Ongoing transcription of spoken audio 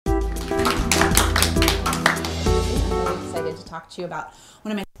talk to you about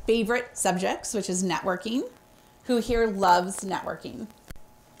one of my favorite subjects, which is networking. Who here loves networking?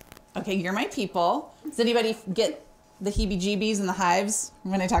 Okay, you're my people. Does anybody get the heebie-jeebies and the hives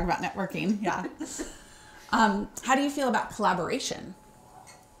when I talk about networking? Yeah. How do you feel about collaboration?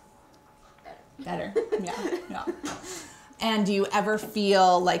 Better. Yeah. And do you ever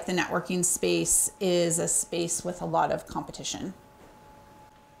feel like the networking space is a space with a lot of competition?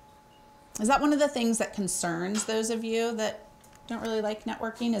 Is that one of the things that concerns those of you that don't really like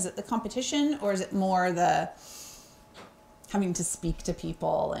networking? Is it the competition, or is it more the having to speak to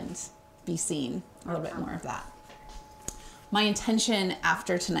people and be seen? A little bit more of that. My intention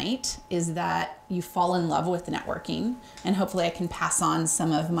after tonight is that you fall in love with networking, and hopefully I can pass on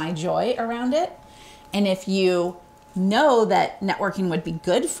some of my joy around it. And if you know that networking would be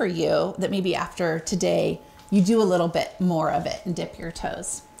good for you, that maybe after today you do a little bit more of it and dip your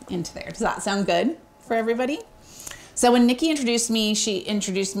toes into there. Does that sound good for everybody? So when Nikki introduced me, she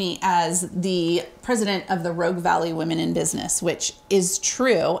introduced me as the president of the Rogue Valley Women in Business, which is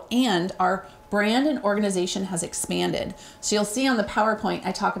true, and our brand and organization has expanded. So you'll see on the PowerPoint,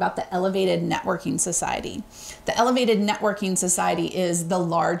 I talk about the Elevated Networking Society. The Elevated Networking Society is the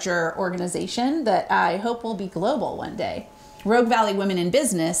larger organization that I hope will be global one day. Rogue Valley Women in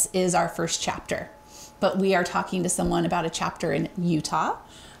Business is our first chapter, but we are talking to someone about a chapter in Utah.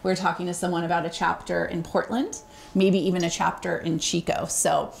 We're talking to someone about a chapter in Portland, maybe even a chapter in Chico.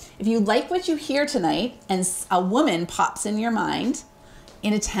 So if you like what you hear tonight and a woman pops in your mind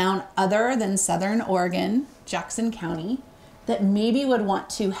in a town other than Southern Oregon, Jackson County, that maybe would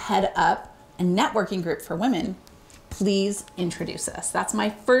want to head up a networking group for women, please introduce us. That's my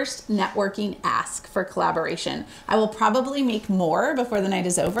first networking ask for collaboration. I will probably make more before the night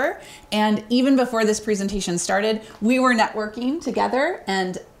is over. And even before this presentation started, we were networking together,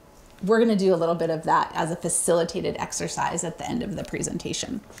 and we're gonna do a little bit of that as a facilitated exercise at the end of the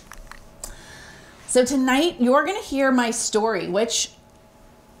presentation. So tonight, you're gonna hear my story, which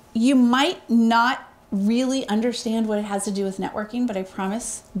you might not really understand what it has to do with networking, but I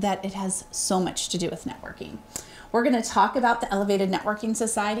promise that it has so much to do with networking. We're going to talk about the Elevated Networking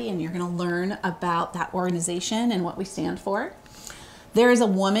Society, and you're going to learn about that organization and what we stand for. There is a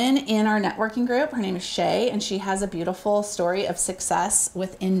woman in our networking group. Her name is Shay, and she has a beautiful story of success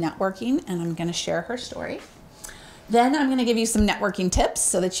within networking, and I'm going to share her story. Then I'm going to give you some networking tips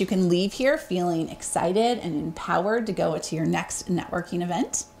so that you can leave here feeling excited and empowered to go to your next networking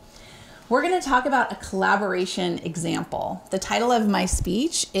event. We're going to talk about a collaboration example. The title of my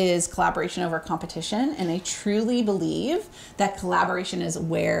speech is Collaboration Over Competition, and I truly believe that collaboration is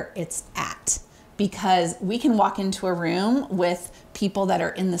where it's at, because we can walk into a room with people that are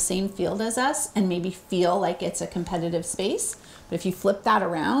in the same field as us and maybe feel like it's a competitive space. But if you flip that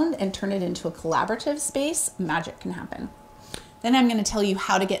around and turn it into a collaborative space, magic can happen. Then I'm going to tell you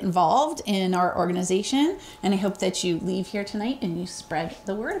how to get involved in our organization, and I hope that you leave here tonight and you spread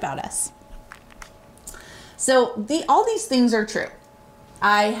the word about us. So all these things are true.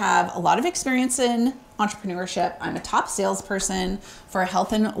 I have a lot of experience in entrepreneurship. I'm a top salesperson for a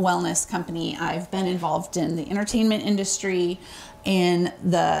health and wellness company. I've been involved in the entertainment industry, in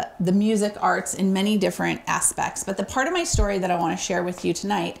the music arts, in many different aspects. But the part of my story that I want to share with you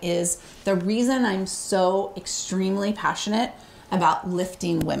tonight is the reason I'm so extremely passionate about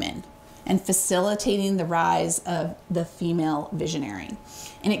lifting women and facilitating the rise of the female visionary.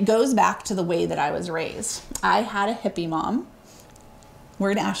 And it goes back to the way that I was raised. I had a hippie mom.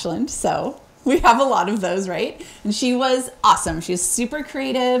 We're in Ashland, so we have a lot of those, right? And she was awesome. She was super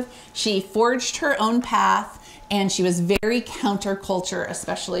creative. She forged her own path, and she was very counterculture,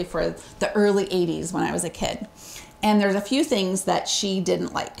 especially for the early 80s when I was a kid. And there's a few things that she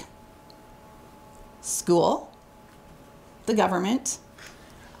didn't like. School, the government,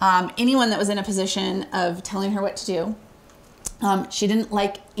 anyone that was in a position of telling her what to do. She didn't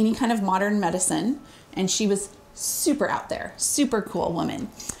like any kind of modern medicine, and she was super out there, super cool woman.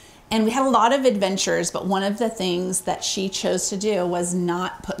 And we had a lot of adventures, but one of the things that she chose to do was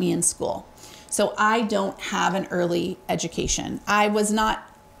not put me in school. So I don't have an early education. I was not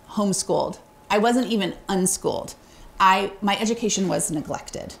homeschooled. I wasn't even unschooled. My education was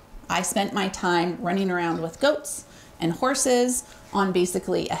neglected. I spent my time running around with goats and horses on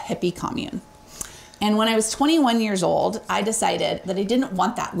basically a hippie commune. And when I was 21 years old, I decided that I didn't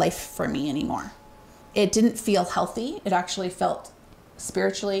want that life for me anymore. It didn't feel healthy. It actually felt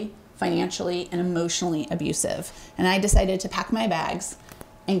spiritually, financially, and emotionally abusive. And I decided to pack my bags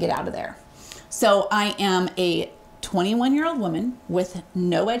and get out of there. So I am a 21-year-old woman with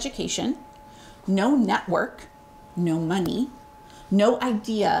no education, no network, no money, no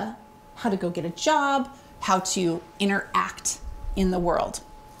idea how to go get a job, how to interact in the world.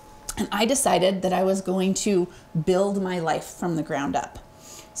 And I decided that I was going to build my life from the ground up.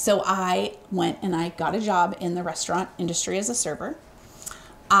 So I went and I got a job in the restaurant industry as a server.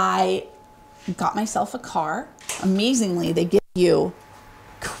 I got myself a car. Amazingly, they give you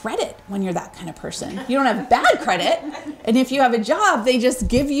credit when you're that kind of person. You don't have bad credit. And if you have a job, they just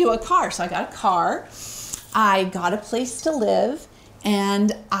give you a car. So I got a car. I got a place to live.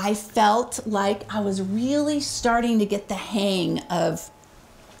 And I felt like I was really starting to get the hang of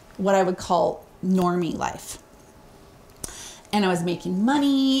what I would call normie life. And I was making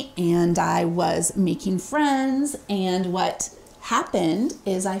money and I was making friends. And what happened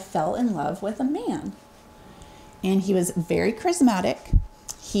is I fell in love with a man. And he was very charismatic.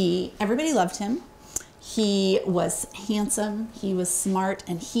 Everybody loved him. He was handsome, he was smart,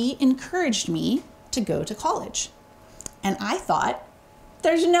 and he encouraged me to go to college. And I thought,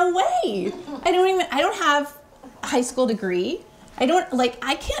 there's no way. I don't have a high school degree.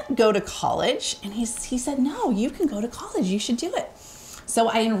 I can't go to college. And he said, no, you can go to college. You should do it. So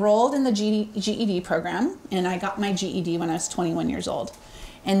I enrolled in the GED program, and I got my GED when I was 21 years old.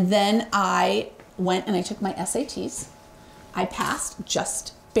 And then I went and I took my SATs. I passed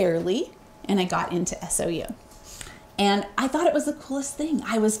just barely, and I got into SOU. And I thought it was the coolest thing.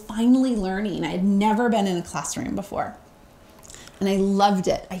 I was finally learning. I had never been in a classroom before. And I loved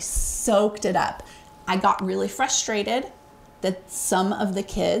it. I soaked it up. I got really frustrated that some of the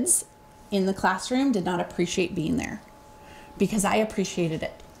kids in the classroom did not appreciate being there, because I appreciated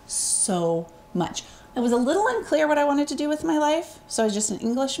it so much. I was a little unclear what I wanted to do with my life, so I was just an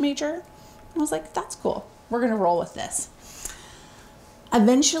English major. I was like, that's cool. We're going to roll with this.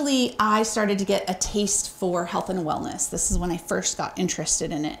 Eventually, I started to get a taste for health and wellness. This is when I first got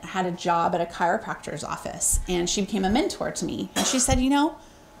interested in it. I had a job at a chiropractor's office, and she became a mentor to me. And she said,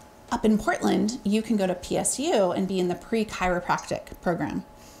 up in Portland, you can go to PSU and be in the pre-chiropractic program.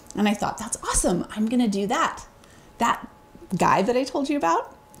 And I thought, that's awesome. I'm going to do that. That guy that I told you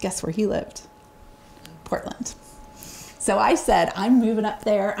about, guess where he lived? Portland. So I said, I'm moving up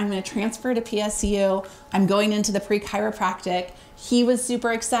there. I'm going to transfer to PSU. I'm going into the pre-chiropractic. He was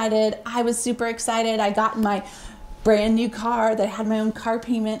super excited. I was super excited. I got in my brand new car that I had my own car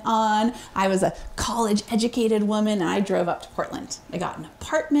payment on. I was a college educated woman, and I drove up to Portland. I got an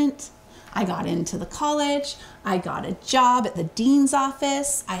apartment. I got into the college. I got a job at the dean's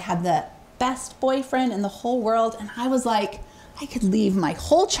office. I had the best boyfriend in the whole world. And I was like, I could leave my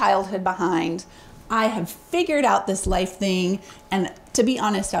whole childhood behind. I have figured out this life thing. And to be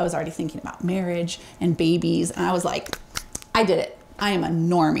honest, I was already thinking about marriage and babies. And I was like, I did it. I am a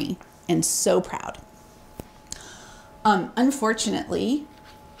normie and so proud. Unfortunately,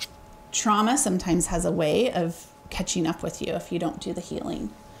 trauma sometimes has a way of catching up with you if you don't do the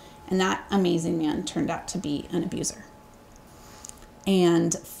healing. And that amazing man turned out to be an abuser.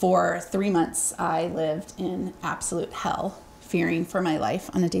 And for 3 months, I lived in absolute hell, fearing for my life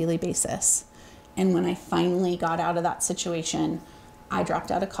on a daily basis. And when I finally got out of that situation, I dropped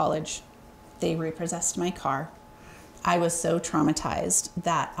out of college. They repossessed my car. I was so traumatized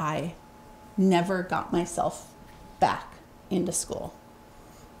that I never got myself back into school.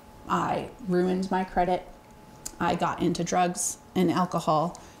 I ruined my credit. I got into drugs and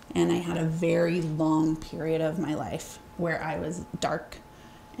alcohol, and I had a very long period of my life where I was dark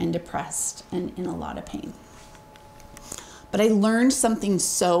and depressed and in a lot of pain. But I learned something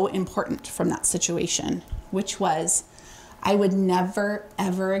so important from that situation, which was I would never,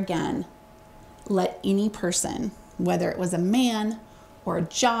 ever again let any person, whether it was a man or a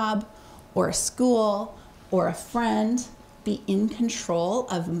job or a school or a friend, be in control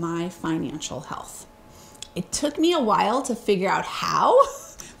of my financial health. It took me a while to figure out how,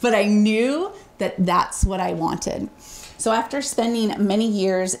 but I knew that that's what I wanted. So after spending many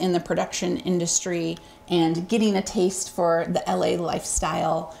years in the production industry and getting a taste for the LA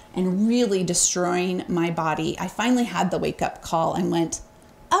lifestyle and really destroying my body, I finally had the wake-up call and went,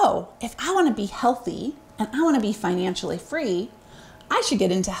 oh, if I want to be healthy and I want to be financially free, I should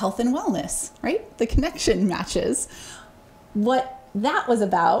get into health and wellness, right? The connection matches. What that was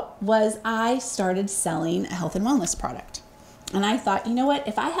about was I started selling a health and wellness product. And I thought, you know what?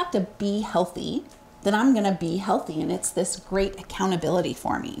 If I have to be healthy, then I'm going to be healthy. And it's this great accountability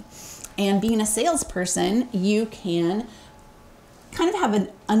for me. And being a salesperson, you can kind of have an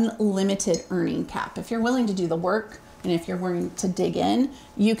unlimited earning cap. If you're willing to do the work and if you're willing to dig in,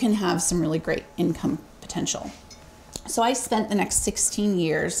 you can have some really great income potential. So I spent the next 16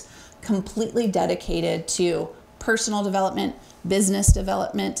 years completely dedicated to personal development, business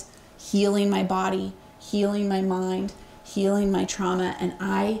development, healing my body, healing my mind, healing my trauma. And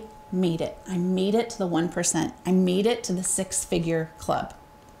I made it. I made it to the 1%. I made it to the 6-figure club.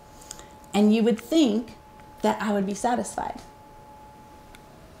 And you would think that I would be satisfied.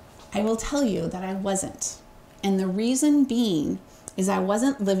 I will tell you that I wasn't. And the reason being is I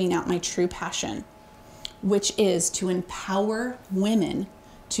wasn't living out my true passion, which is to empower women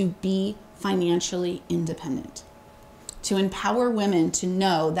to be financially independent, to empower women to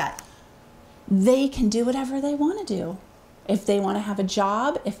know that they can do whatever they want to do. If they want to have a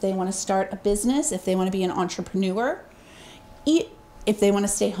job, if they want to start a business, if they want to be an entrepreneur, if they want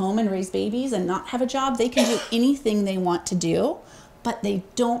to stay home and raise babies and not have a job, they can do anything they want to do, but they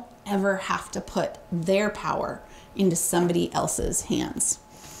don't ever have to put their power into somebody else's hands.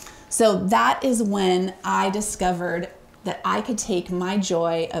 So that is when I discovered that I could take my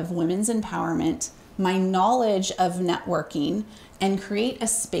joy of women's empowerment, my knowledge of networking, and create a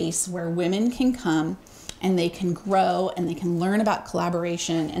space where women can come and they can grow and they can learn about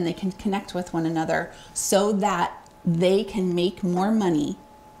collaboration and they can connect with one another so that they can make more money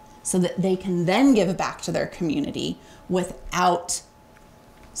so that they can then give back to their community without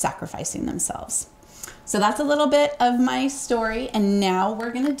sacrificing themselves. So that's a little bit of my story, and now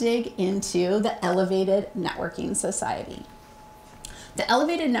we're going to dig into the Elevated Networking Society. The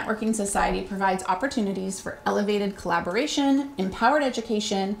Elevated Networking Society provides opportunities for elevated collaboration, empowered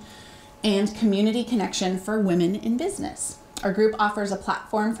education, and community connection for women in business. Our group offers a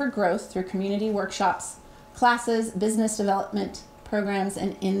platform for growth through community workshops, classes, business development programs,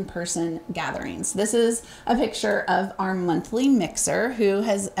 and in-person gatherings. This is a picture of our monthly mixer. Who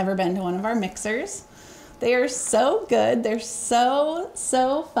has ever been to one of our mixers? They are so good. They're so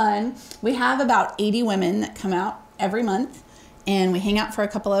fun. We have about 80 women that come out every month, and we hang out for a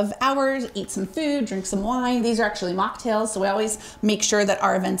couple of hours, eat some food, drink some wine. These are actually mocktails, so we always make sure that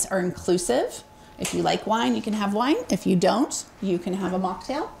our events are inclusive. If you like wine, you can have wine. If you don't, you can have a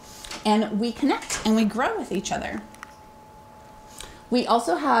mocktail. And we connect and we grow with each other. We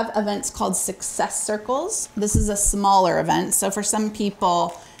also have events called Success Circles. This is a smaller event. So for some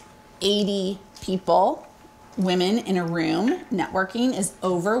people, 80 people, women in a room, networking is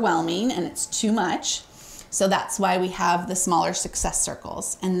overwhelming and it's too much. So that's why we have the smaller Success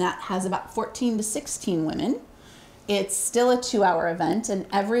Circles. And that has about 14 to 16 women. It's still a 2-hour event, and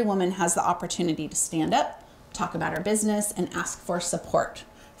every woman has the opportunity to stand up, talk about her business, and ask for support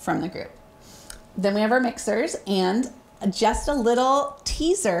from the group. Then we have our mixers, and just a little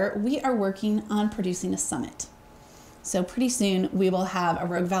teaser, we are working on producing a summit. So pretty soon we will have a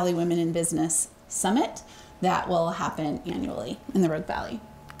Rogue Valley Women in Business Summit that will happen annually in the Rogue Valley.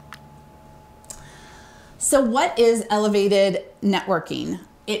 So what is elevated networking?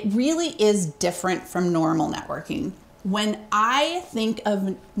 It really is different from normal networking. When I think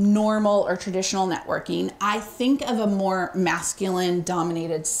of normal or traditional networking, I think of a more masculine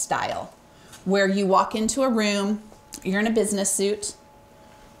dominated style where you walk into a room, you're in a business suit,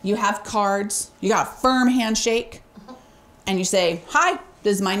 you have cards, you got a firm handshake, and you say, "Hi,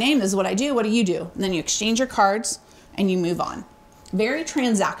 this is my name, this is what I do, what do you do?" And then you exchange your cards and you move on. Very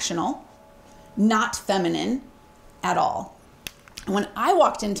transactional, not feminine at all. When I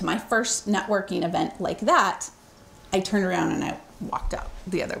walked into my first networking event like that, I turned around and I walked out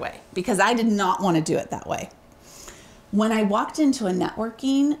the other way because I did not want to do it that way. When I walked into a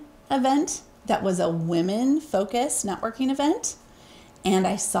networking event that was a women-focused networking event, and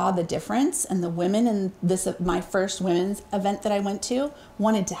I saw the difference, and the women in this, my first women's event that I went to,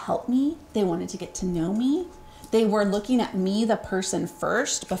 wanted to help me. They wanted to get to know me. They were looking at me, the person,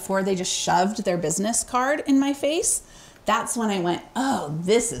 first before they just shoved their business card in my face. That's when I went, oh,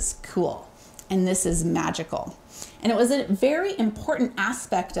 this is cool and this is magical. And it was a very important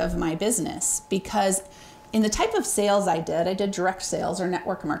aspect of my business because in the type of sales I did direct sales or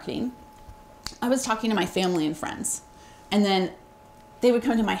network marketing. I was talking to my family and friends, and then they would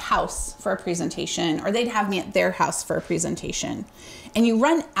come to my house for a presentation, or they'd have me at their house for a presentation. And you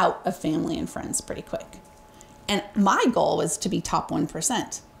run out of family and friends pretty quick. And my goal was to be top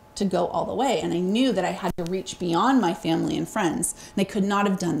 1%, to go all the way. And I knew that I had to reach beyond my family and friends. And I could not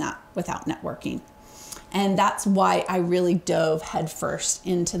have done that without networking. And that's why I really dove headfirst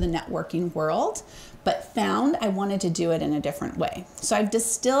into the networking world, but found I wanted to do it in a different way. So I've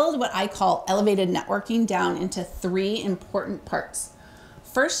distilled what I call elevated networking down into 3 important parts.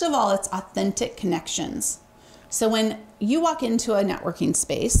 First of all, it's authentic connections. So when you walk into a networking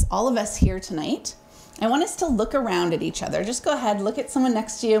space, all of us here tonight, I want us to look around at each other. Just go ahead, look at someone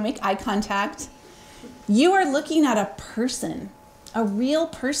next to you, make eye contact. You are looking at a person, a real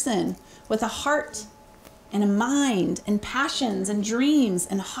person with a heart and a mind and passions and dreams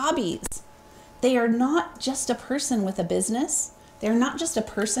and hobbies. They are not just a person with a business. They're not just a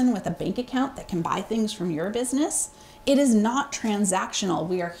person with a bank account that can buy things from your business. It is not transactional.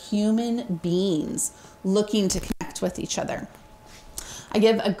 We are human beings looking to connect with each other. I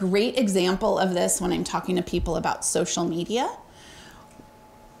give a great example of this when I'm talking to people about social media,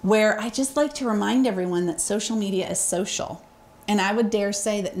 where I just like to remind everyone that social media is social. And I would dare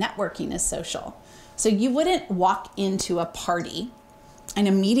say that networking is social. So you wouldn't walk into a party and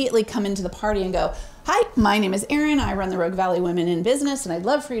immediately come into the party and go, "Hi, my name is Arin. I run the Rogue Valley Women in Business, and I'd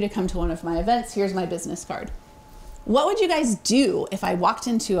love for you to come to one of my events. Here's my business card." What would you guys do if I walked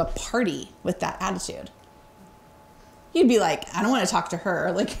into a party with that attitude? You'd be like, "I don't want to talk to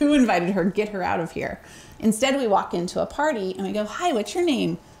her. Like, who invited her? Get her out of here." Instead, we walk into a party and we go, "Hi, what's your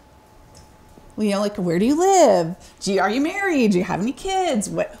name? Well, you know, like, where do you live? Are you married? Do you have any kids?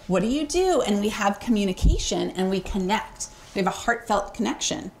 What do you do?" And we have communication and we connect. We have a heartfelt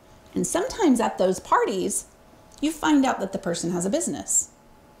connection. And sometimes at those parties, you find out that the person has a business.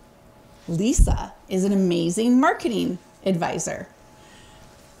 Lisa is an amazing marketing advisor.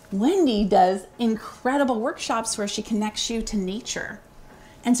 Wendy does incredible workshops where she connects you to nature.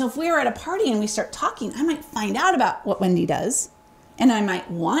 And so if we were at a party and we start talking, I might find out about what Wendy does, and I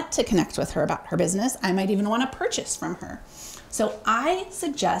might want to connect with her about her business. I might even want to purchase from her. So I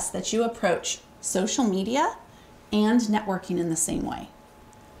suggest that you approach social media and networking in the same way.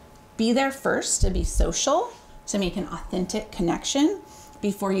 Be there first to be social, to make an authentic connection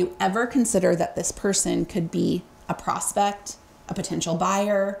before you ever consider that this person could be a prospect, a potential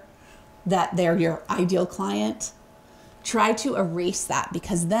buyer, that they're your ideal client. Try to erase that,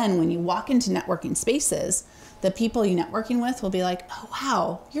 because then when you walk into networking spaces, the people you're networking with will be like, "Oh,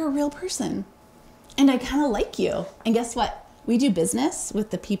 wow, you're a real person. And I kind of like you." And guess what? We do business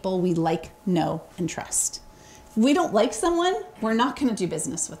with the people we like, know, and trust. If we don't like someone, we're not going to do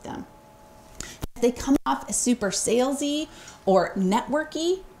business with them. If they come off as super salesy or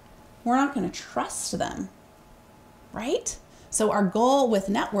networky, we're not going to trust them, right? So our goal with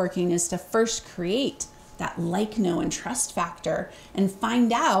networking is to first create that like, know, and trust factor and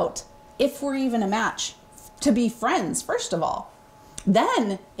find out if we're even a match to be friends, first of all.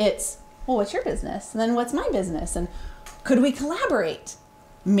 Then it's, well, what's your business? And then what's my business? And could we collaborate?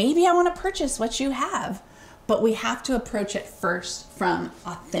 Maybe I want to purchase what you have. But we have to approach it first from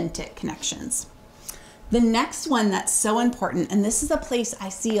authentic connections. The next one that's so important, and this is a place I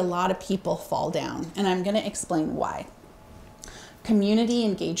see a lot of people fall down, and I'm going to explain why. Community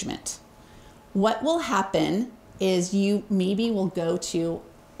engagement. What will happen is you maybe will go to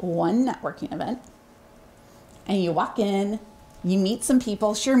one networking event and you walk in, you meet some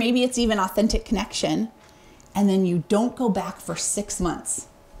people, sure, maybe it's even authentic connection, and then you don't go back for 6 months.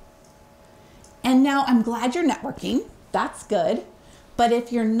 And now I'm glad you're networking, that's good, but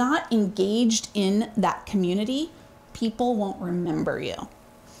if you're not engaged in that community, people won't remember you.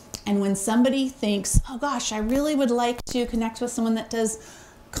 And when somebody thinks, "Oh gosh, I really would like to connect with someone that does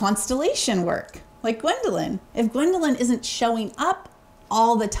constellation work," like Gwendolyn. If Gwendolyn isn't showing up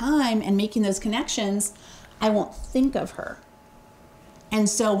all the time and making those connections, I won't think of her. And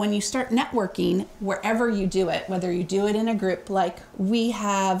so when you start networking, wherever you do it, whether you do it in a group like we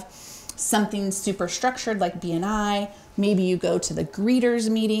have, something super structured like BNI, maybe you go to the greeters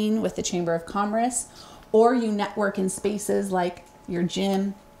meeting with the Chamber of Commerce, or you network in spaces like your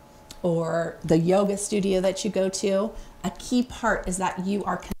gym or the yoga studio that you go to. A key part is that you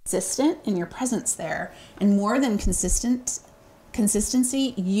are consistent in your presence there. And more than consistency,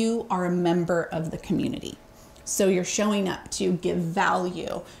 you are a member of the community. So you're showing up to give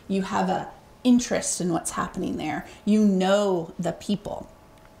value. You have an interest in what's happening there. You know the people.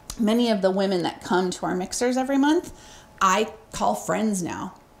 Many of the women that come to our mixers every month, I call friends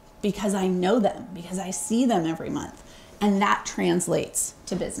now because I know them, because I see them every month. And that translates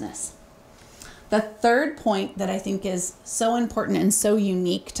to business. The third point that I think is so important and so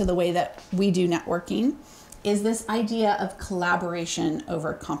unique to the way that we do networking is this idea of collaboration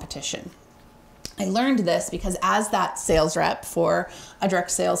over competition. I learned this because as that sales rep for a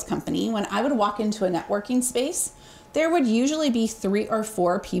direct sales company, when I would walk into a networking space, there would usually be 3 or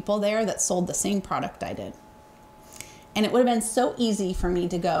 4 people there that sold the same product I did. And it would have been so easy for me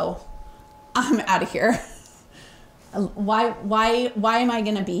to go, "I'm out of here. Why am I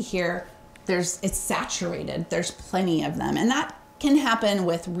going to be here? It's saturated. There's plenty of them." And that can happen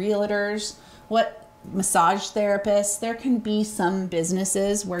with realtors, massage therapists. There can be some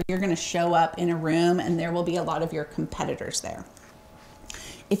businesses where you're going to show up in a room and there will be a lot of your competitors there.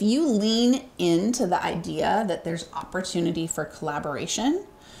 If you lean into the idea that there's opportunity for collaboration,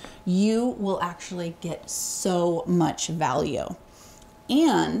 you will actually get so much value.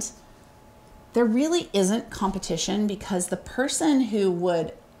 And there really isn't competition, because the person who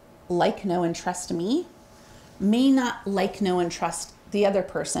would like, know, and trust me may not like, know, and trust the other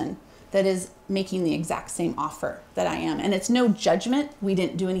person that is making the exact same offer that I am. And it's no judgment. We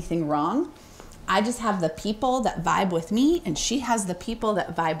didn't do anything wrong. I just have the people that vibe with me, and she has the people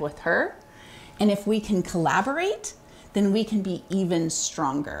that vibe with her. And if we can collaborate, then we can be even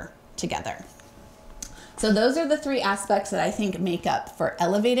stronger together. So those are the 3 aspects that I think make up for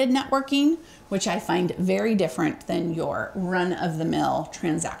elevated networking, which I find very different than your run-of-the-mill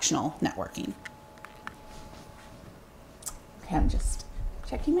transactional networking. Okay, I'm just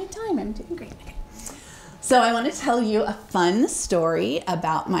checking my time. I'm doing great. Okay. So I want to tell you a fun story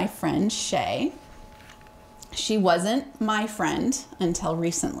about my friend Shay. She wasn't my friend until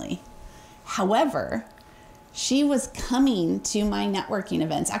recently. However, she was coming to my networking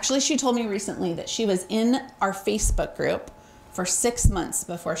events. Actually, she told me recently that she was in our Facebook group for 6 months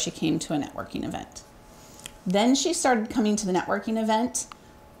before she came to a networking event. Then she started coming to the networking event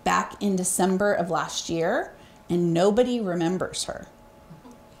back in December of last year, and nobody remembers her.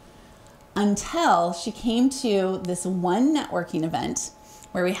 Until she came to this one networking event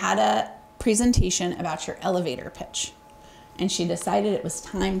where we had a presentation about your elevator pitch. And she decided it was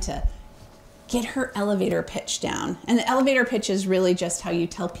time to get her elevator pitch down. And the elevator pitch is really just how you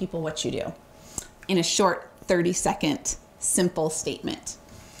tell people what you do in a short 30-second simple statement.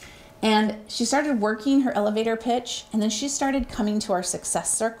 And she started working her elevator pitch, and then she started coming to our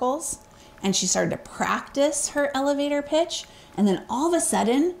success circles, and she started to practice her elevator pitch. And then all of a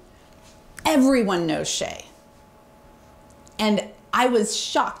sudden, everyone knows Shay. And I was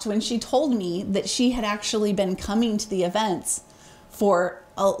shocked when she told me that she had actually been coming to the events for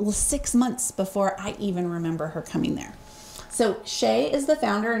 6 months before I even remember her coming there. So Shay is the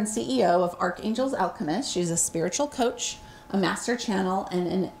founder and CEO of Archangel's Alchemist. She's a spiritual coach, a master channel, and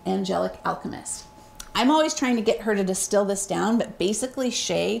an angelic alchemist. I'm always trying to get her to distill this down, but basically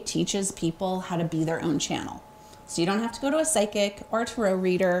Shay teaches people how to be their own channel. So you don't have to go to a psychic or a tarot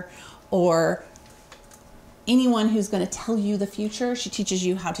reader or anyone who's going to tell you the future. She teaches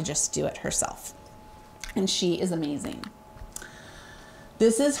you how to just do it herself. And she is amazing.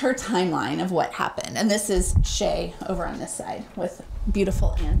 This is her timeline of what happened. And this is Shay over on this side with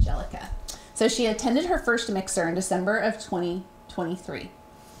beautiful Angelica. So she attended her first mixer in December of 2023.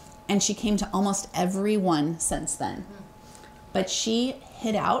 And she came to almost every one since then. But she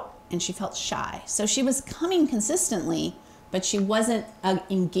hid out and she felt shy. So she was coming consistently, but she wasn't an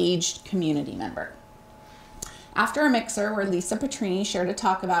engaged community member. After a mixer where Lisa Petrini shared a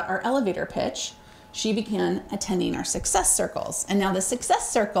talk about our elevator pitch, she began attending our success circles. And now the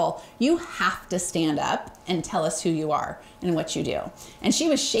success circle, you have to stand up and tell us who you are and what you do. And she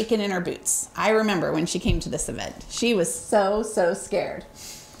was shaking in her boots. I remember when she came to this event. She was so scared.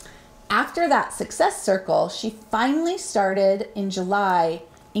 After that success circle, she finally started in July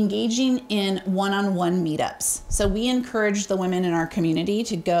engaging in one-on-one meetups. So we encouraged the women in our community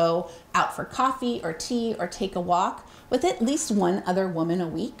to go out for coffee or tea or take a walk with at least one other woman a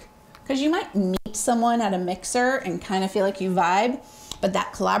week. Because you might meet someone at a mixer and kind of feel like you vibe, but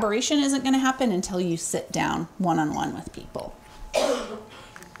that collaboration isn't going to happen until you sit down one-on-one with people.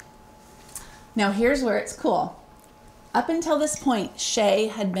 Now here's where it's cool. Up until this point, Shay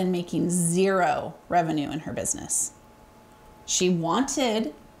had been making 0 revenue in her business. She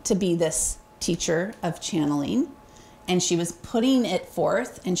wanted to be this teacher of channeling, and she was putting it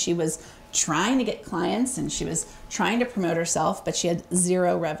forth, and she was trying to get clients, and she was trying to promote herself, but she had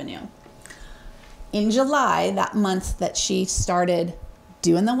 0 revenue. In July, that month that she started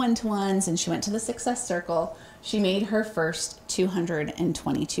doing the one-to-ones and she went to the success circle, she made her first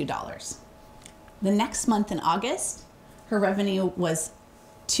 $222. The next month in August, her revenue was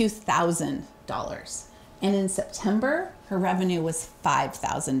 $2,000. And in September, her revenue was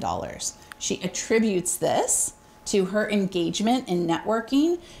 $5,000. She attributes this to her engagement in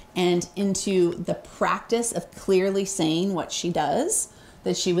networking and into the practice of clearly saying what she does,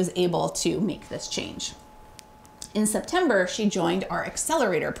 that she was able to make this change. In September, she joined our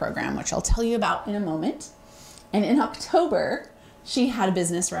accelerator program, which I'll tell you about in a moment. And in October, she had a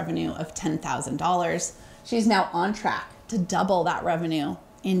business revenue of $10,000. She's now on track to double that revenue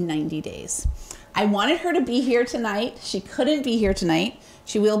in 90 days. I wanted her to be here tonight. She couldn't be here tonight.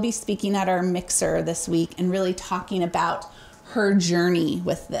 She will be speaking at our mixer this week and really talking about her journey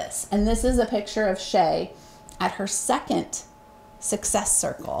with this. And this is a picture of Shay at her second success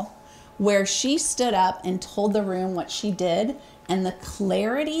circle, where she stood up and told the room what she did, and the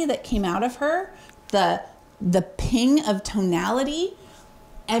clarity that came out of her, the ping of tonality,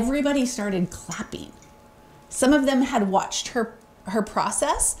 everybody started clapping. Some of them had watched her her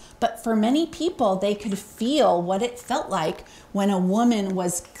process, but for many people, they could feel what it felt like when a woman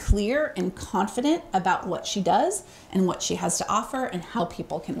was clear and confident about what she does and what she has to offer and how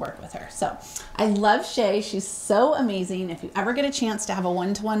people can work with her. So I love Shay. She's so amazing. If you ever get a chance to have a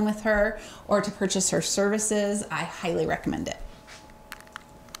one-to-one with her or to purchase her services, I highly recommend it.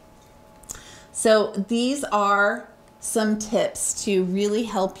 So these are some tips to really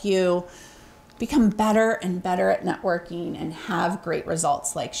help you become better and better at networking and have great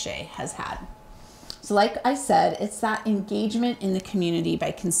results like Shay has had. So like I said, it's that engagement in the community by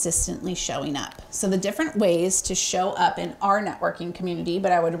consistently showing up. So the different ways to show up in our networking community,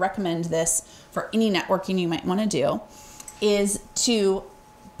 but I would recommend this for any networking you might want to do, is to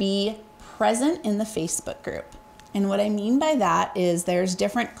be present in the Facebook group. And what I mean by that is there's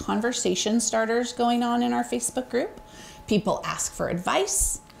different conversation starters going on in our Facebook group. People ask for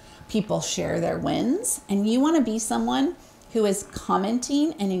advice, people share their wins, and you want to be someone who is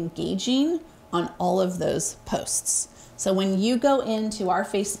commenting and engaging on all of those posts. So when you go into our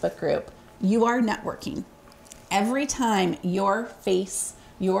Facebook group, you are networking. Every time your face,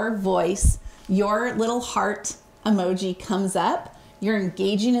 your voice, your little heart emoji comes up, you're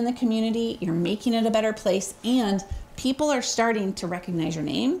engaging in the community, you're making it a better place, and people are starting to recognize your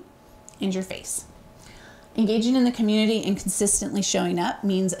name and your face. Engaging in the community and consistently showing up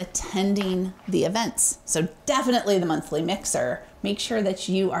means attending the events. So definitely the monthly mixer. Make sure that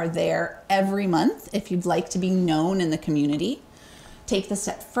you are there every month if you'd like to be known in the community. Take the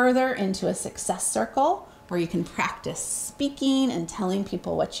step further into a success circle where you can practice speaking and telling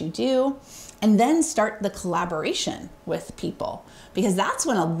people what you do, and then start the collaboration with people, because that's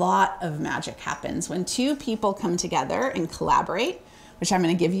when a lot of magic happens. When two people come together and collaborate, which I'm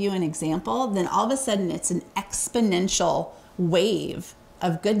going to give you an example, then all of a sudden it's an exponential wave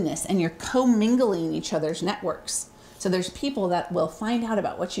of goodness and you're commingling each other's networks. So there's people that will find out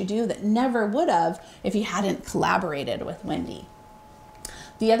about what you do that never would have if you hadn't collaborated with Wendy.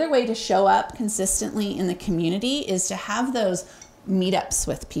 The other way to show up consistently in the community is to have those meetups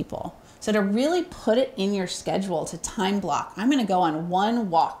with people. So to really put it in your schedule to time block, I'm going to go on one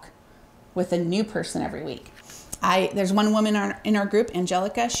walk with a new person every week. There's one woman in our group,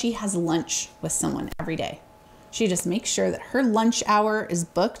 Angelica. She has lunch with someone every day. She just makes sure that her lunch hour is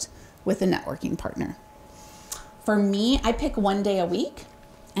booked with a networking partner. For me, I pick one day a week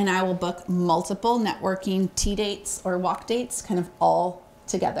and I will book multiple networking tea dates or walk dates kind of all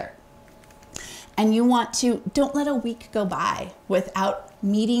together. And you want to, don't let a week go by without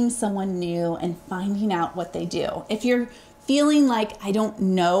meeting someone new and finding out what they do. If you're feeling like I don't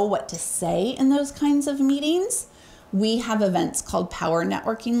know what to say in those kinds of meetings, we have events called Power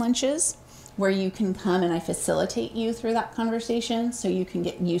Networking Lunches where you can come and I facilitate you through that conversation so you can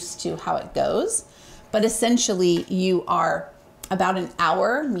get used to how it goes. But essentially you are about an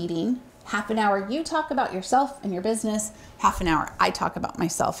hour meeting, half an hour you talk about yourself and your business, half an hour I talk about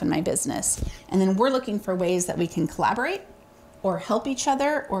myself and my business. And then we're looking for ways that we can collaborate or help each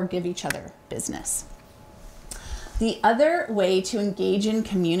other or give each other business. The other way to engage in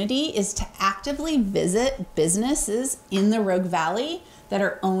community is to actively visit businesses in the Rogue Valley that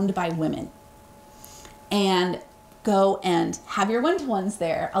are owned by women and go and have your one-to-ones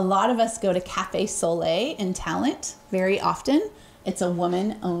there. A lot of us go to Cafe Soleil in Talent very often. It's a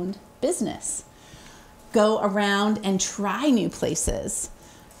woman-owned business. Go around and try new places.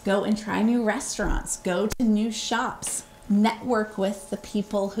 Go and try new restaurants. Go to new shops. Network with the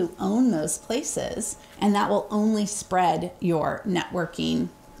people who own those places, and that will only spread your networking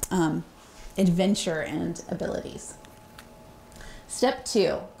adventure and abilities. Step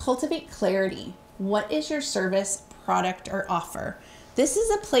 2, cultivate clarity. What is your service, product, or offer? This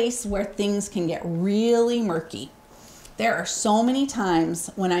is a place where things can get really murky. There are so many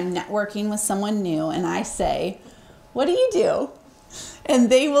times when I'm networking with someone new and I say, "What do you do?" And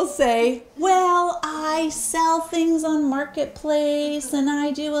they will say, "Well, I sell things on Marketplace and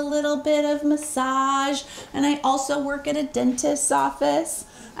I do a little bit of massage and I also work at a dentist's office."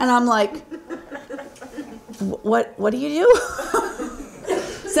 And I'm like, what do you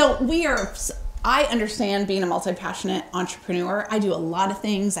do? So I understand being a multi-passionate entrepreneur. I do a lot of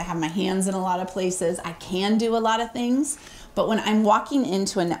things. I have my hands in a lot of places. I can do a lot of things. But when I'm walking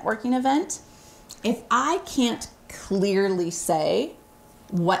into a networking event, if I can't clearly say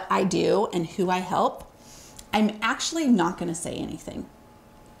what I do and who I help, I'm actually not going to say anything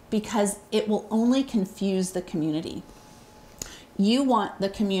because it will only confuse the community. You want the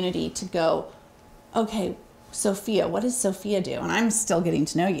community to go, "Okay, Sophia, what does Sophia do?" And I'm still getting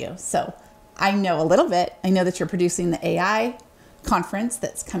to know you. So I know a little bit. I know that you're producing the AI conference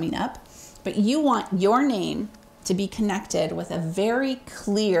that's coming up, but you want your name to be connected with a very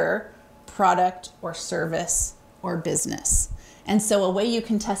clear product or service or business. And so a way you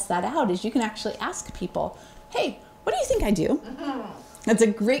can test that out is you can actually ask people, hey, what do you think I do? That's a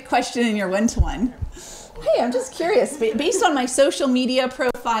great question in your one-to-one. Hey, I'm just curious, based on my social media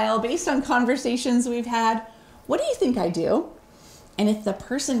profile, based on conversations we've had, what do you think I do? And if the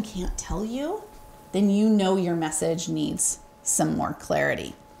person can't tell you, then you know your message needs some more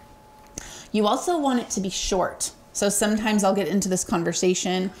clarity. You also want it to be short. So sometimes I'll get into this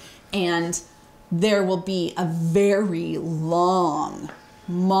conversation and there will be a very long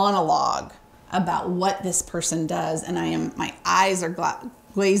monologue about what this person does. And my eyes are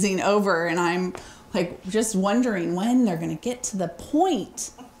glazing over and I'm like just wondering when they're going to get to the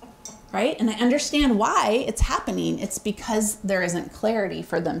point, right? And I understand why it's happening. It's because there isn't clarity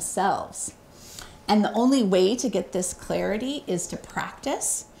for themselves. And the only way to get this clarity is to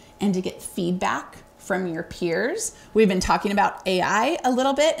practice and to get feedback from your peers. We've been talking about AI a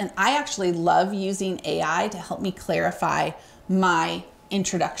little bit, and I actually love using AI to help me clarify my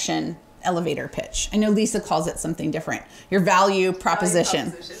introduction elevator pitch. I know Lisa calls it something different. Your value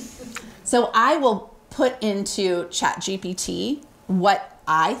proposition. So I will put into ChatGPT what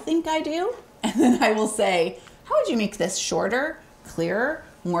I think I do, and then I will say, how would you make this shorter, clearer,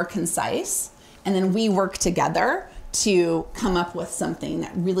 more concise? And then we work together to come up with something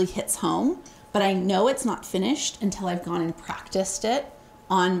that really hits home. But I know it's not finished until I've gone and practiced it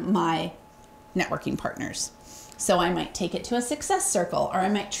on my networking partners. So I might take it to a success circle, or I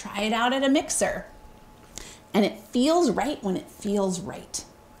might try it out at a mixer. And it feels right when it feels right.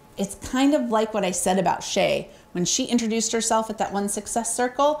 It's kind of like what I said about Shay. When she introduced herself at that one success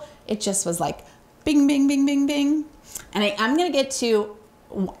circle, it just was like bing, bing, bing, bing, bing. And I'm going to get to,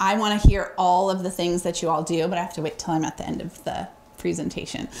 I want to hear all of the things that you all do, but I have to wait till I'm at the end of the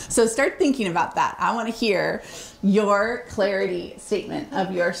presentation. So start thinking about that. I want to hear your clarity statement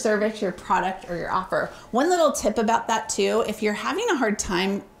of your service, your product, or your offer. One little tip about that too, if you're having a hard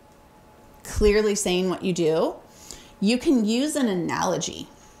time clearly saying what you do, you can use an analogy.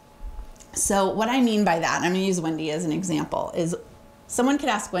 So what I mean by that, and I'm going to use Wendy as an example, is someone could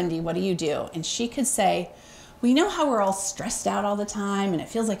ask Wendy, what do you do? And she could say, we know how we're all stressed out all the time and it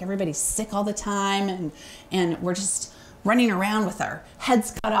feels like everybody's sick all the time and we're just running around with our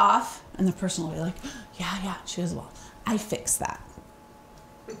heads cut off. And the person will be like, yeah. She goes, well, I fix that.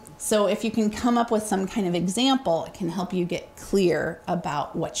 So if you can come up with some kind of example, it can help you get clear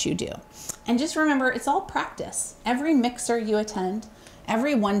about what you do. And just remember, it's all practice. Every mixer you attend,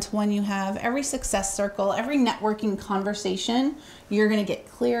 every one-to-one you have, every success circle, every networking conversation, you're going to get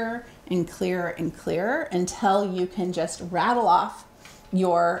clearer and clearer and clearer until you can just rattle off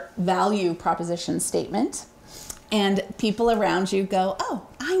your value proposition statement and people around you go, oh,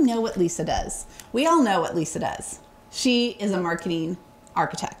 I know what Lisa does. We all know what Lisa does. She is a marketing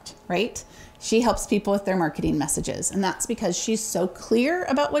architect, right? She helps people with their marketing messages. And that's because she's so clear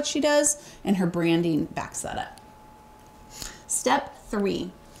about what she does and her branding backs that up. Step 3,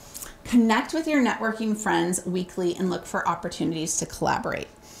 connect with your networking friends weekly and look for opportunities to collaborate.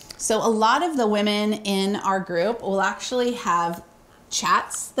 So a lot of the women in our group will actually have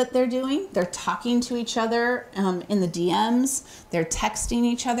chats that they're doing. They're talking to each other in the DMs. They're texting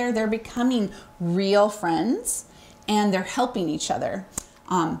each other. They're becoming real friends and they're helping each other.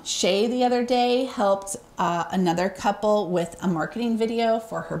 Shay the other day helped another couple with a marketing video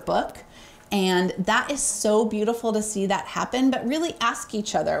for her book. And that is so beautiful to see that happen, but really ask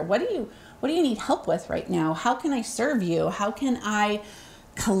each other, what do you need help with right now? How can I serve you? How can I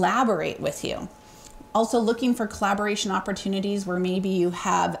collaborate with you? Also looking for collaboration opportunities where maybe you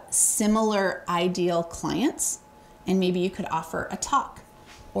have similar ideal clients and maybe you could offer a talk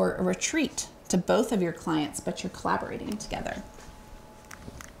or a retreat to both of your clients, but you're collaborating together.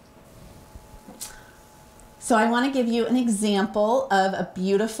 So I want to give you an example of a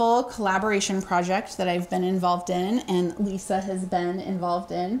beautiful collaboration project that I've been involved in and Lisa has been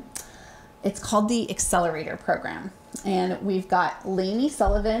involved in. It's called the Accelerator Program. And we've got Lainey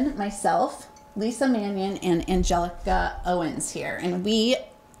Sullivan, myself, Lisa Mannion, and Angelica Owens here. And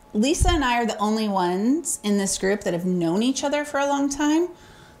Lisa and I are the only ones in this group that have known each other for a long time.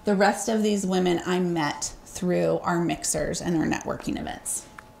 The rest of these women I met through our mixers and our networking events.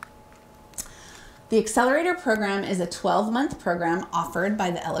 The Accelerator Program is a 12-month program offered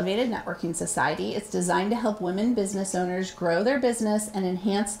by the Elevated Networking Society. It's designed to help women business owners grow their business and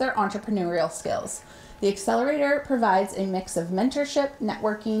enhance their entrepreneurial skills. The Accelerator provides a mix of mentorship,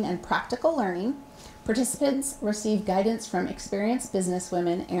 networking, and practical learning. Participants receive guidance from experienced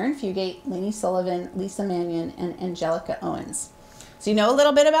businesswomen Arin Fugate, Lainey Sullivan, Lisa Mannion, and Angelica Owens. So you know a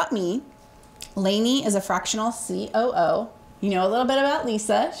little bit about me. Lainey is a fractional COO. You know a little bit about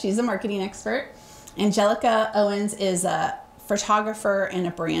Lisa. She's a marketing expert. Angelica Owens is a photographer and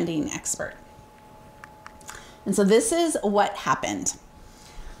a branding expert. And so this is what happened.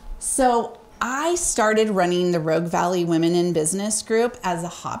 So I started running the Rogue Valley Women in Business group as a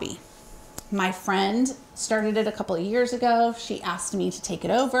hobby. My friend started it a couple of years ago. She asked me to take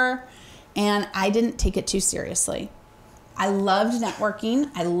it over, and I didn't take it too seriously. I loved networking.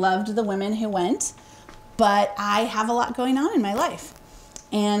 I loved the women who went, but I have a lot going on in my life.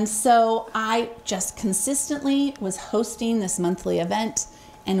 And so I just consistently was hosting this monthly event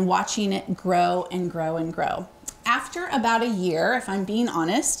and watching it grow and grow and grow. After about a year, if I'm being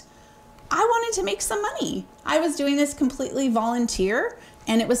honest, I wanted to make some money. I was doing this completely volunteer,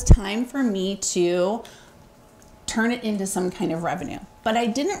 and it was time for me to turn it into some kind of revenue. But I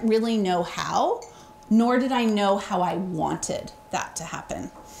didn't really know how, nor did I know how I wanted that to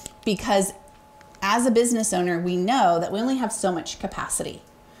happen. Because as a business owner, we know that we only have so much capacity.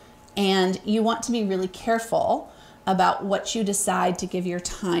 And you want to be really careful about what you decide to give your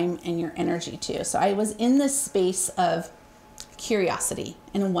time and your energy to. So I was in this space of curiosity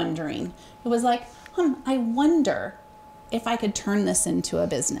and wondering. It was like, I wonder if I could turn this into a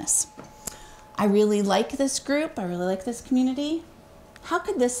business. I really like this group. I really like this community. How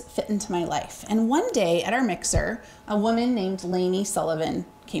could this fit into my life? And one day at our mixer, a woman named Lainey Sullivan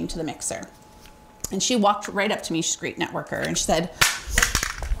came to the mixer. And she walked right up to me. She's a great networker. And she said,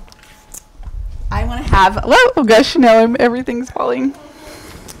 I want to have, oh gosh, no, everything's falling.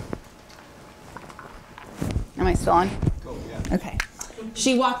 Am I still on? Oh, yeah. Okay.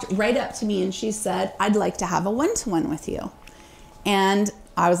 She walked right up to me and she said, I'd like to have a one-to-one with you. And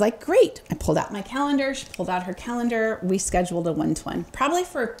I was like, great. I pulled out my calendar. She pulled out her calendar. We scheduled a one-to-one, probably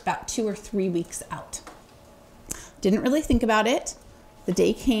for about 2 or 3 weeks out. Didn't really think about it. The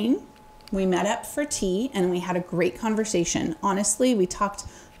day came. We met up for tea and we had a great conversation. Honestly, we talked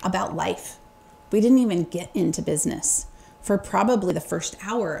about life. We didn't even get into business for probably the first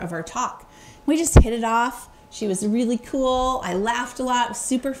hour of our talk. We just hit it off. She was really cool. I laughed a lot. It was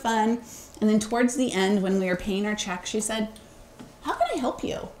super fun. And then towards the end, when we were paying our check, she said, how can I help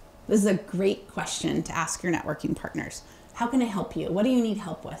you? This is a great question to ask your networking partners. How can I help you? What do you need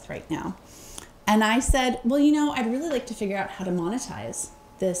help with right now? And I said, well, you know, I'd really like to figure out how to monetize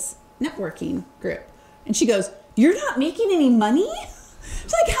this networking group. And she goes, you're not making any money?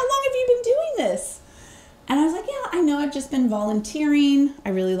 She's like, how long have you been doing this? And I was like, yeah, I know, I've just been volunteering. I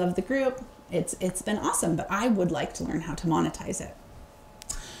really love the group. It's been awesome, but I would like to learn how to monetize it.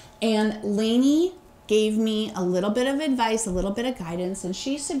 And Lainey gave me a little bit of advice, a little bit of guidance, and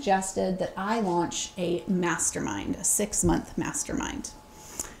she suggested that I launch a mastermind, a 6-month mastermind.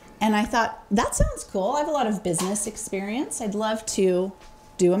 And I thought, that sounds cool. I have a lot of business experience. I'd love to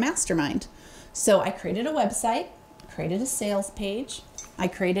do a mastermind. So I created a website, created a sales page. I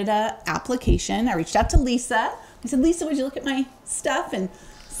created an application. I reached out to Lisa. I said, Lisa, would you look at my stuff and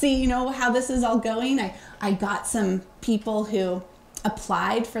see, you know, how this is all going? I got some people who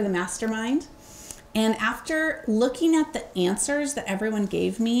applied for the mastermind. And after looking at the answers that everyone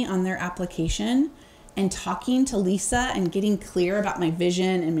gave me on their application and talking to Lisa and getting clear about my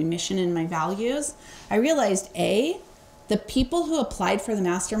vision and my mission and my values, I realized A, the people who applied for the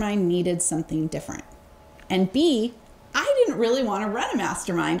mastermind needed something different. And B, I didn't really want to run a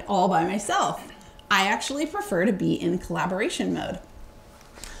mastermind all by myself. I actually prefer to be in collaboration mode.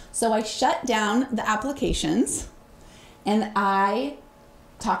 So I shut down the applications and I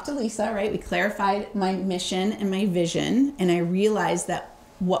talked to Lisa, right? We clarified my mission and my vision. And I realized that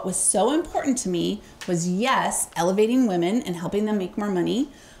what was so important to me was, yes, elevating women and helping them make more money.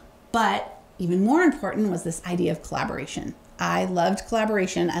 But even more important was this idea of collaboration. I loved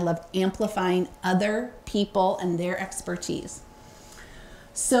collaboration. I loved amplifying other people and their expertise.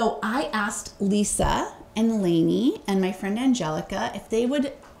 So I asked Lisa and Lainey and my friend Angelica if they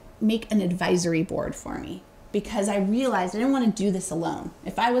would make an advisory board for me, because I realized I didn't want to do this alone.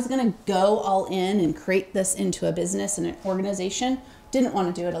 If I was going to go all in and create this into a business and an organization, didn't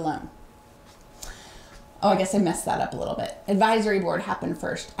want to do it alone. Oh, I guess I messed that up a little bit. Advisory board happened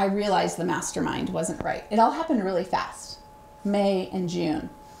first. I realized the mastermind wasn't right. It all happened really fast. May and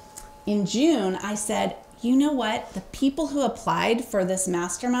June. In June, I said, you know what? The people who applied for this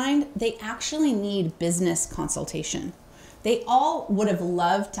mastermind, they actually need business consultation. They all would have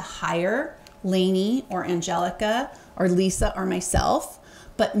loved to hire Lainey or Angelica or Lisa or myself,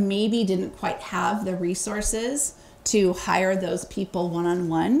 but maybe didn't quite have the resources to hire those people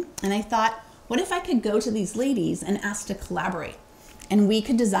one-on-one. And I thought, what if I could go to these ladies and ask to collaborate? And we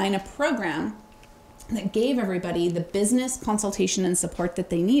could design a program that gave everybody the business consultation and support that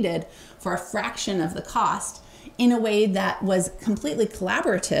they needed for a fraction of the cost in a way that was completely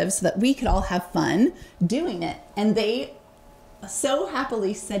collaborative so that we could all have fun doing it. And they so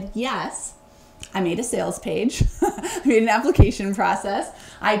happily said yes. I made a sales page, I made an application process,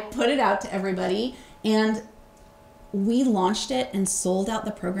 I put it out to everybody, and we launched it and sold out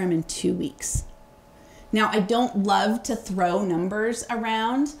the program in 2 weeks. Now, I don't love to throw numbers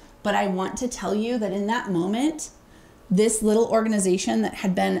around, but I want to tell you that in that moment, this little organization that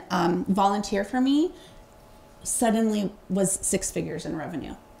had been volunteer for me suddenly was 6 figures in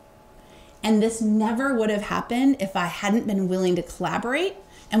revenue. And this never would have happened if I hadn't been willing to collaborate.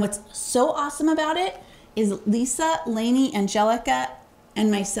 And what's so awesome about it is Lisa, Lainey, Angelica,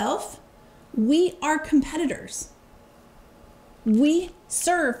 and myself, we are competitors. We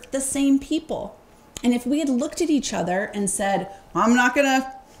serve the same people. And if we had looked at each other and said, I'm not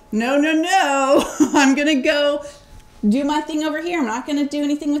gonna, no, I'm gonna go do my thing over here. I'm not gonna do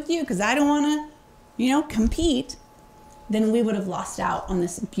anything with you because I don't wanna, compete, then we would have lost out on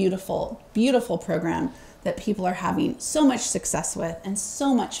this beautiful, beautiful program that people are having so much success with and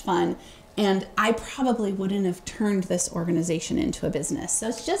so much fun. And I probably wouldn't have turned this organization into a business. So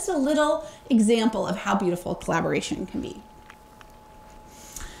it's just a little example of how beautiful collaboration can be.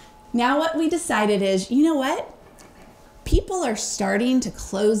 Now what we decided is, you know what? People are starting to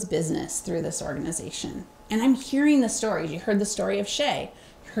close business through this organization. And I'm hearing the stories. You heard the story of Shay.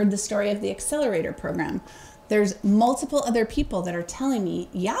 You heard the story of the accelerator program. There's multiple other people that are telling me,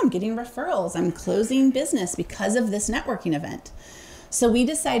 yeah, I'm getting referrals. I'm closing business because of this networking event. So we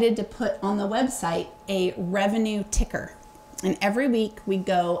decided to put on the website a revenue ticker. And every week we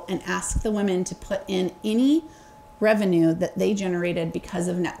go and ask the women to put in any revenue that they generated because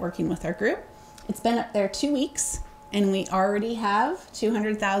of networking with our group. It's been up there 2 weeks and we already have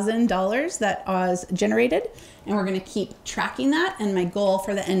 $200,000 that was generated, and we're going to keep tracking that. And my goal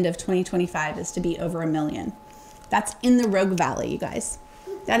for the end of 2025 is to be over $1 million. That's in the Rogue Valley, you guys.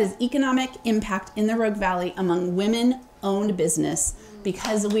 That is economic impact in the Rogue Valley among women-owned business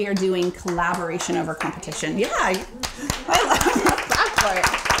because we are doing collaboration over competition. Yeah, I love that for it.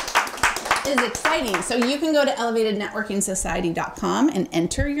 It is exciting. So you can go to elevatednetworkingsociety.com and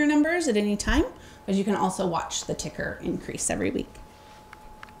enter your numbers at any time, but you can also watch the ticker increase every week.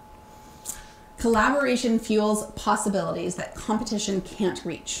 Collaboration fuels possibilities that competition can't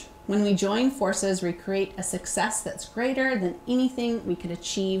reach. When we join forces, we create a success that's greater than anything we could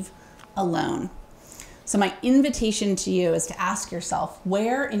achieve alone. So my invitation to you is to ask yourself,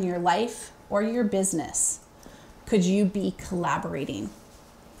 where in your life or your business could you be collaborating?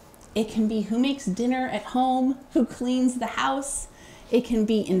 It can be who makes dinner at home, who cleans the house. It can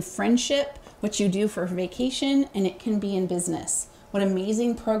be in friendship, what you do for vacation, and it can be in business. What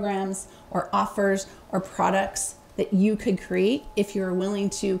amazing programs or offers or products that you could create if you're willing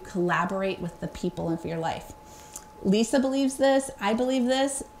to collaborate with the people of your life. Lisa believes this, I believe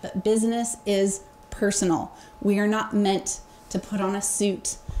this, but business is personal. We are not meant to put on a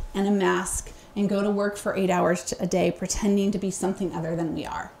suit and a mask and go to work for 8 hours a day pretending to be something other than we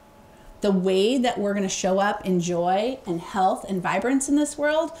are. The way that we're going to show up in joy and health and vibrance in this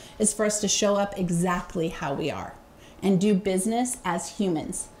world is for us to show up exactly how we are and do business as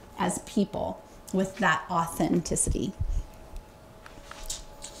humans, as people, with that authenticity.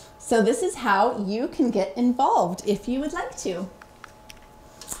 So this is how you can get involved if you would like to.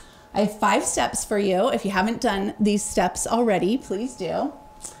 I have 5 steps for you. If you haven't done these steps already, please do.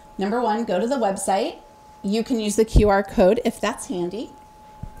 Number 1, go to the website. You can use the QR code if that's handy.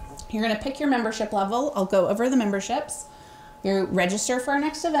 You're going to pick your membership level. I'll go over the memberships. You register for our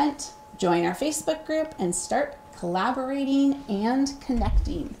next event, join our Facebook group, and start collaborating and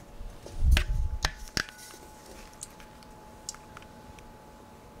connecting.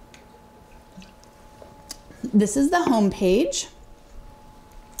 This is the home page.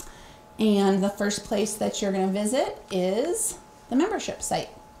 And the first place that you're going to visit is the membership site.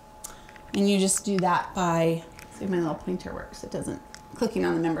 And you just do that by, see if my little pointer works. It doesn't. Clicking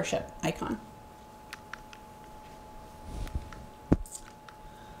on the membership icon.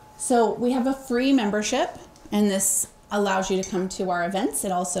 So we have a free membership, and this allows you to come to our events.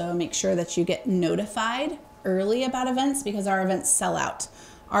 It also makes sure that you get notified early about events because our events sell out.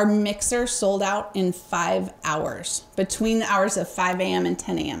 Our mixer sold out in 5 hours, between the hours of 5 a.m. and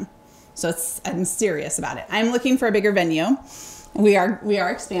 10 a.m. So I'm serious about it. I'm looking for a bigger venue. We are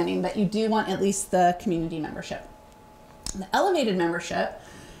expanding, but you do want at least the community membership. The elevated membership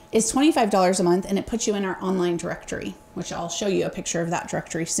is $25 a month, and it puts you in our online directory, which I'll show you a picture of that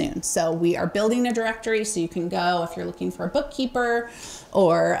directory soon. So we are building a directory so you can go, if you're looking for a bookkeeper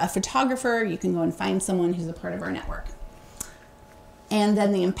or a photographer, you can go and find someone who's a part of our network. And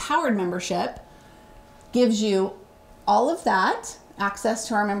then the empowered membership gives you all of that, access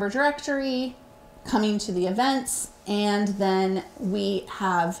to our member directory, coming to the events, and then we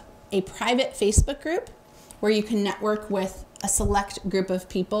have a private Facebook group where you can network with a select group of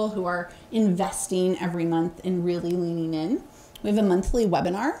people who are investing every month and really leaning in. We have a monthly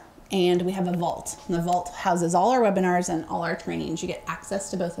webinar, and we have a vault. And the vault houses all our webinars and all our trainings. You get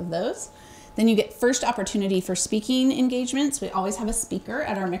access to both of those. Then you get first opportunity for speaking engagements. We always have a speaker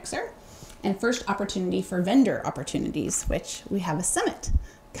at our mixer, and first opportunity for vendor opportunities, which we have a summit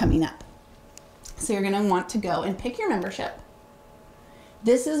coming up. So you're gonna want to go and pick your membership.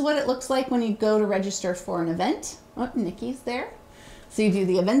 This is what it looks like when you go to register for an event. Oh, Nikki's there. So you do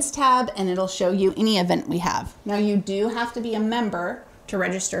the events tab and it'll show you any event we have. Now you do have to be a member to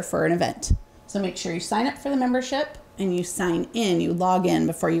register for an event. So make sure you sign up for the membership and you sign in, you log in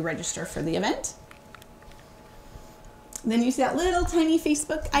before you register for the event. Then you see that little tiny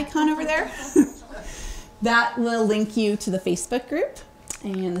Facebook icon over there. That will link you to the Facebook group.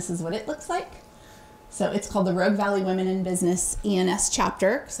 And this is what it looks like. So it's called the Rogue Valley Women in Business ENS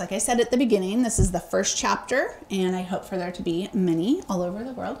chapter. Because like I said at the beginning, this is the first chapter, and I hope for there to be many all over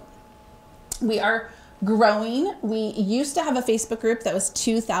the world. We are growing. We used to have a Facebook group that was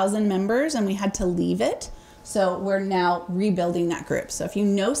 2,000 members, and we had to leave it. So we're now rebuilding that group. So if you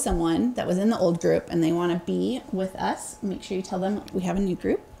know someone that was in the old group and they want to be with us, make sure you tell them we have a new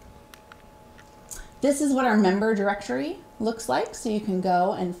group. This is what our member directory looks like. So you can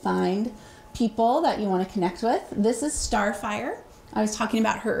go and find people that you want to connect with. This is Starfire. I was talking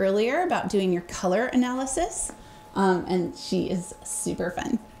about her earlier about doing your color analysis, and she is super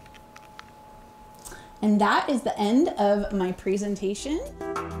fun. And that is the end of my presentation.